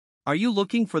Are you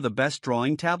looking for the best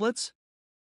drawing tablets?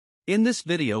 In this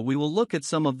video we will look at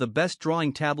some of the best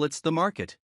drawing tablets the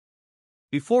market.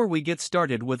 Before we get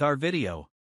started with our video,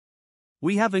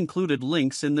 we have included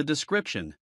links in the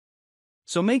description.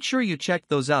 So make sure you check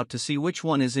those out to see which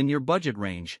one is in your budget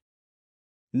range.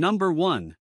 Number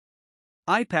 1.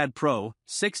 iPad Pro,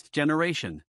 6th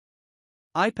generation.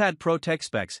 iPad Pro tech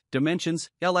specs, dimensions,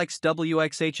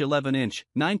 LXWXH 11-inch,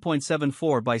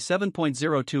 9.74 by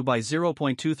 7.02 by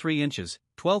 0.23 inches,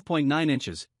 12.9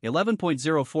 inches,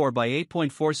 11.04 by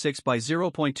 8.46 by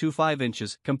 0.25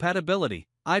 inches. Compatibility,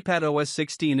 iPad OS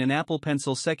 16 and Apple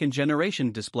Pencil 2nd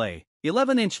generation display,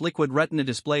 11-inch Liquid Retina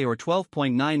display or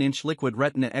 12.9-inch Liquid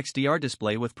Retina XDR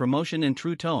display with ProMotion and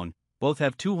True Tone, both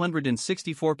have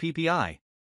 264 ppi.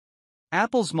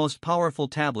 Apple's most powerful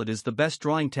tablet is the best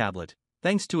drawing tablet,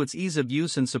 thanks to its ease of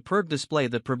use and superb display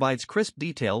that provides crisp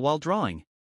detail while drawing.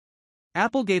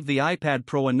 Apple gave the iPad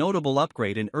Pro a notable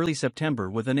upgrade in early September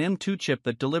with an M2 chip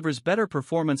that delivers better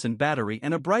performance and battery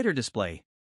and a brighter display.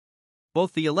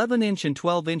 Both the 11-inch and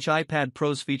 12-inch iPad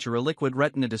Pros feature a Liquid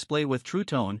Retina display with True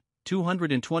Tone,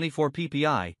 224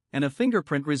 ppi, and a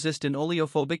fingerprint-resistant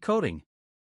oleophobic coating.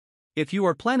 If you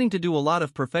are planning to do a lot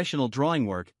of professional drawing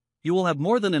work, you will have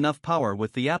more than enough power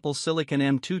with the Apple Silicon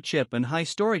M2 chip and high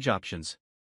storage options.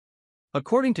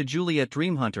 According to Juliet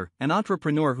Dreamhunter, an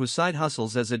entrepreneur who side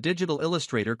hustles as a digital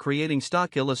illustrator creating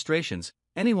stock illustrations,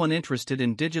 anyone interested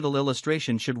in digital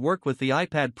illustration should work with the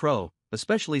iPad Pro,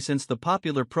 especially since the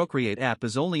popular Procreate app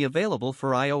is only available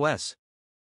for iOS.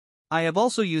 I have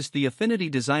also used the Affinity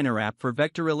Designer app for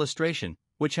vector illustration,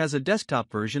 which has a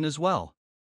desktop version as well.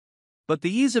 But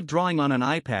the ease of drawing on an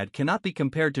iPad cannot be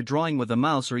compared to drawing with a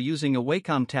mouse or using a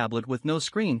Wacom tablet with no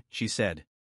screen, she said.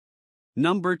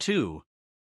 Number 2.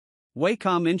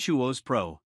 Wacom Intuos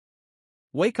Pro.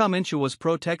 Wacom Intuos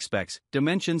Pro tech specs,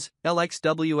 dimensions,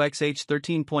 LXWXH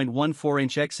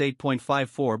 13.14-inch x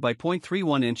 8.54 by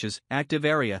 0.31 inches, active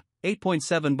area,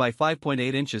 8.7 by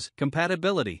 5.8 inches,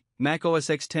 compatibility, Mac OS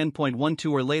X 10.12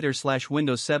 or later /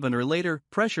 Windows 7 or later,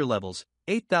 pressure levels,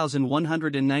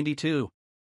 8192.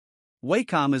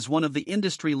 Wacom is one of the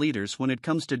industry leaders when it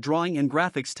comes to drawing and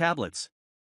graphics tablets.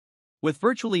 With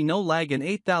virtually no lag and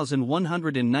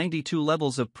 8192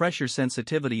 levels of pressure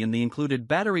sensitivity in the included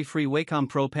battery-free Wacom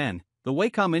Pro Pen, the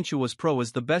Wacom Intuos Pro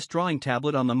is the best drawing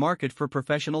tablet on the market for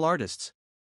professional artists.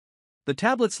 The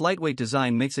tablet's lightweight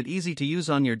design makes it easy to use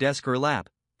on your desk or lap,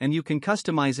 and you can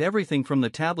customize everything from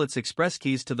the tablet's express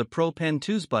keys to the Pro Pen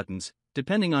 2's buttons,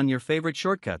 depending on your favorite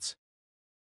shortcuts.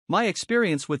 My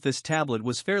experience with this tablet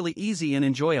was fairly easy and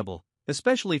enjoyable,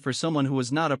 especially for someone who is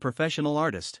not a professional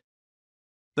artist.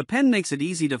 The pen makes it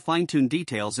easy to fine-tune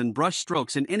details and brush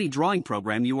strokes in any drawing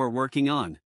program you are working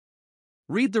on.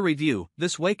 Read the review.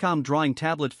 This Wacom drawing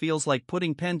tablet feels like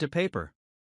putting pen to paper.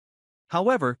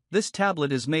 However, this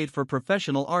tablet is made for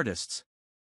professional artists.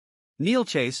 Neil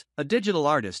Chase, a digital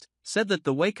artist, said that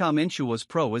the Wacom Intuos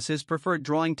Pro is his preferred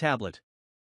drawing tablet.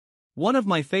 One of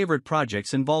my favorite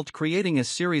projects involved creating a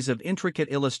series of intricate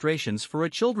illustrations for a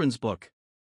children's book.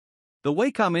 The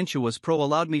Wacom Intuos Pro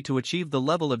allowed me to achieve the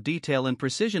level of detail and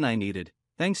precision I needed,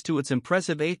 thanks to its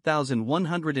impressive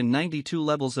 8192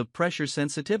 levels of pressure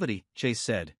sensitivity, Chase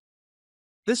said.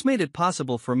 This made it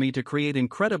possible for me to create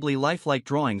incredibly lifelike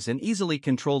drawings and easily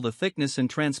control the thickness and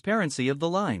transparency of the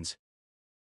lines.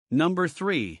 Number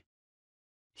 3.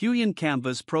 Huion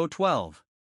Canvas Pro 12.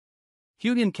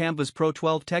 Huion Canvas Pro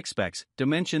 12 tech specs,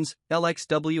 dimensions,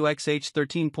 LXWXH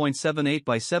 13.78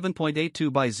 by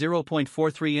 7.82 by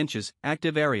 0.43 inches,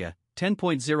 active area,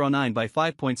 10.09 by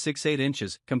 5.68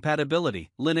 inches, compatibility,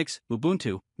 Linux,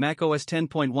 Ubuntu, Mac OS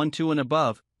 10.12 and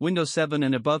above, Windows 7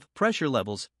 and above, pressure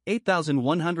levels,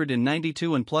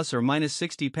 8192 and plus or minus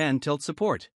 60 pan tilt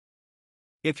support.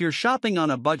 If you're shopping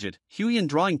on a budget, Huion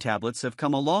drawing tablets have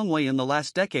come a long way in the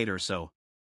last decade or so.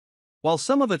 While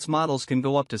some of its models can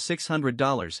go up to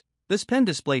 $600, this pen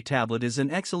display tablet is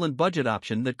an excellent budget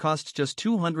option that costs just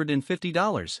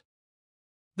 $250.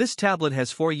 This tablet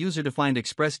has 4 user-defined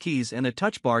express keys and a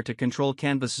touch bar to control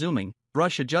canvas zooming,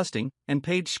 brush adjusting, and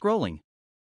page scrolling.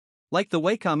 Like the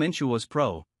Wacom Intuos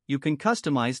Pro, you can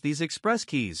customize these express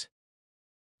keys.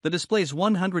 The display's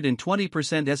 120%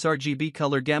 sRGB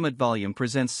color gamut volume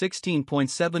presents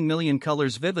 16.7 million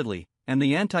colors vividly, and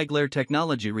the anti-glare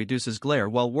technology reduces glare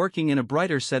while working in a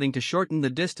brighter setting to shorten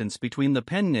the distance between the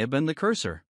pen nib and the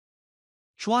cursor.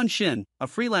 Xuan Xin, a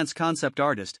freelance concept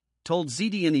artist, told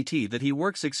ZDNET that he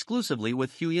works exclusively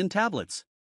with Huion tablets.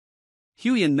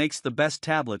 Huion makes the best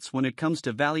tablets when it comes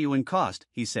to value and cost,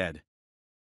 he said.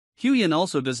 Huion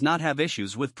also does not have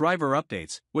issues with driver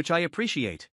updates, which I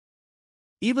appreciate.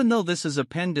 Even though this is a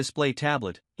pen display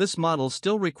tablet, this model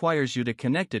still requires you to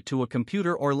connect it to a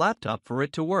computer or laptop for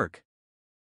it to work.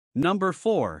 Number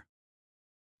 4.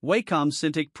 Wacom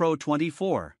Cintiq Pro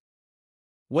 24.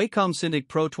 Wacom Cintiq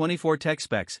Pro 24 Tech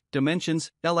Specs,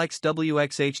 Dimensions,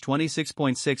 LXWXH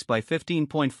 26.6 by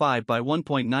 15.5 by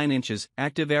 1.9 inches,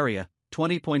 Active Area,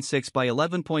 20.6 by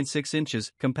 11.6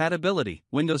 inches, Compatibility,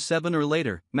 Windows 7 or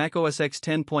later, Mac OS X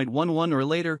 10.11 or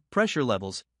later, Pressure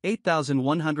Levels,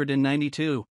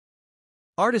 8192.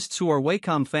 Artists who are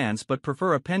Wacom fans but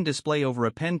prefer a pen display over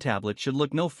a pen tablet should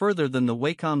look no further than the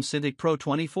Wacom Cintiq Pro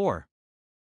 24.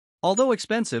 Although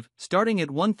expensive, starting at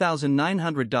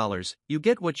 $1,900, you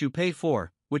get what you pay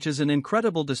for, which is an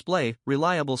incredible display,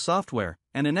 reliable software,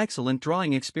 and an excellent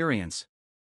drawing experience.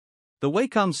 The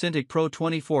Wacom Cintiq Pro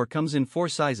 24 comes in 4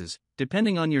 sizes,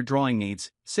 depending on your drawing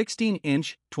needs: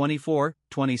 16-inch, 24,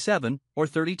 27, or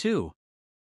 32.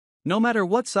 No matter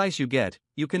what size you get,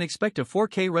 you can expect a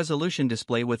 4K resolution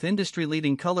display with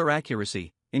industry-leading color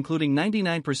accuracy, including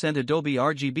 99% Adobe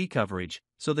RGB coverage,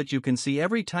 so that you can see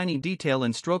every tiny detail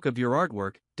and stroke of your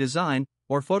artwork, design,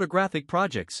 or photographic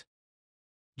projects.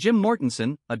 Jim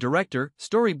Mortensen, a director,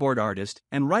 storyboard artist,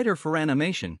 and writer for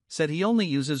animation, said he only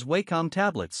uses Wacom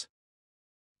tablets.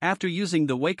 After using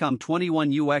the Wacom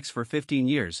 21 UX for 15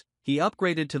 years, he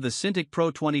upgraded to the Cintiq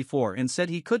Pro 24 and said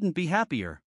he couldn't be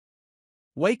happier.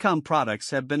 Wacom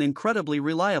products have been incredibly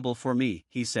reliable for me,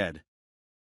 he said.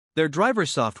 Their driver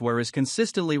software is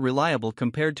consistently reliable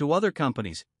compared to other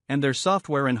companies, and their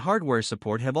software and hardware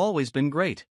support have always been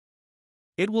great.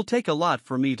 It will take a lot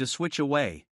for me to switch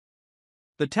away.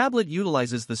 The tablet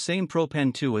utilizes the same Pro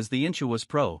Pen 2 as the Intuos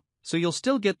Pro, so you'll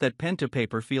still get that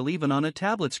pen-to-paper feel even on a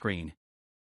tablet screen.